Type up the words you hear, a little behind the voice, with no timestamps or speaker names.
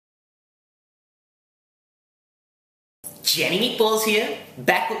Jenny Meatballs here,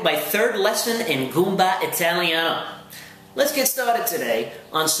 back with my third lesson in Goomba-Italiano. Let's get started today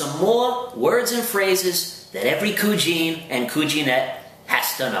on some more words and phrases that every cugine and cuginette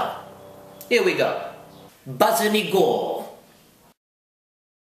has to know. Here we go. Basilico.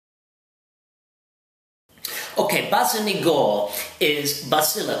 Okay, basilico is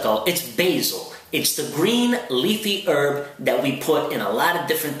basilico. It's basil. It's the green leafy herb that we put in a lot of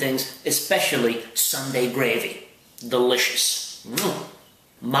different things, especially Sunday gravy. Delicious.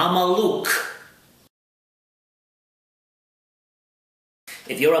 Mama Luke.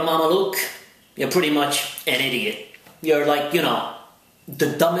 If you're a Mama Luke, you're pretty much an idiot. You're like, you know,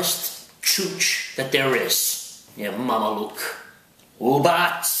 the dumbest chooch that there is. Yeah, Mama Luke.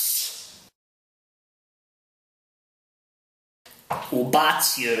 Ubats.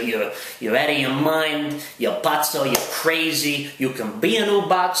 Ubats, you're out of your mind, you're pazzo, you're crazy, you can be an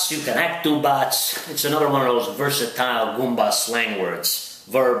ubats, you can act ubats. It's another one of those versatile Goomba slang words.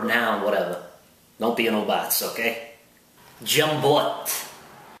 Verb, noun, whatever. Don't be an ubats, okay? Jambot.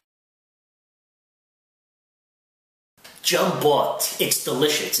 Jambot. It's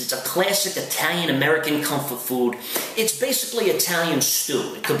delicious. It's a classic Italian-American comfort food. It's basically Italian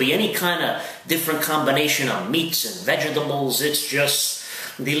stew. It could be any kind of different combination of meats and vegetables. It's just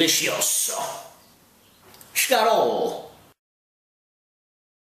delicioso. Scarol.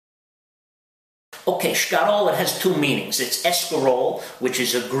 Okay, scarol, it has two meanings. It's escarole, which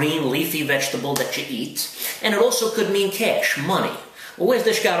is a green leafy vegetable that you eat, and it also could mean cash, money. Well, where's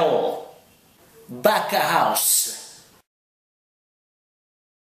the scarol? Back a house.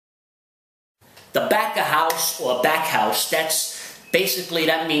 The back of house or back house,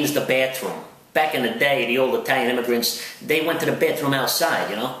 that means the bathroom. Back in the day, the old Italian immigrants, they went to the bathroom outside,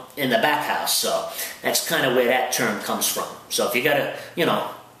 you know, in the back house. So that's kind of where that term comes from. So if you gotta, you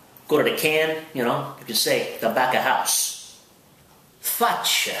know, go to the can, you know, you can say the back of house.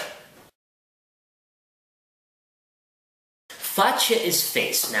 Faccia. Faccia is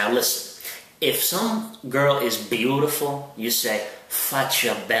face. Now listen. If some girl is beautiful, you say,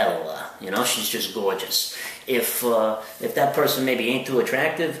 faccia bella. You know, she's just gorgeous. If that person maybe ain't too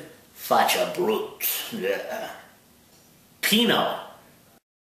attractive, faccia brute. Yeah. Pinot.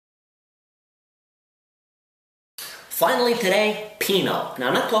 Finally today, Pinot. Now,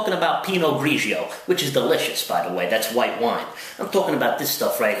 I'm not talking about Pinot Grigio, which is delicious, by the way. That's white wine. I'm talking about this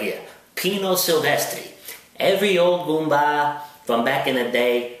stuff right here. Pinot Silvestri. Every old Goomba from back in the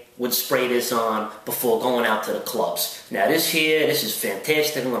day would spray this on before going out to the clubs. Now this is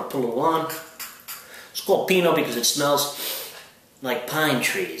fantastic. I'm going to put it on. It's called Pinot because it smells like pine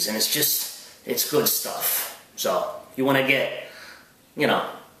trees, and it's good stuff. So, you want to get, you know,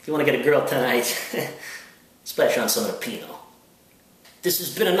 if you want to get a girl tonight, splash on some of the Pinot. This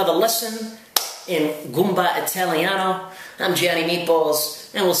has been another lesson in Goomba-Italiano. I'm Johnny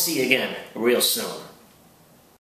Meatballs, and we'll see you again real soon.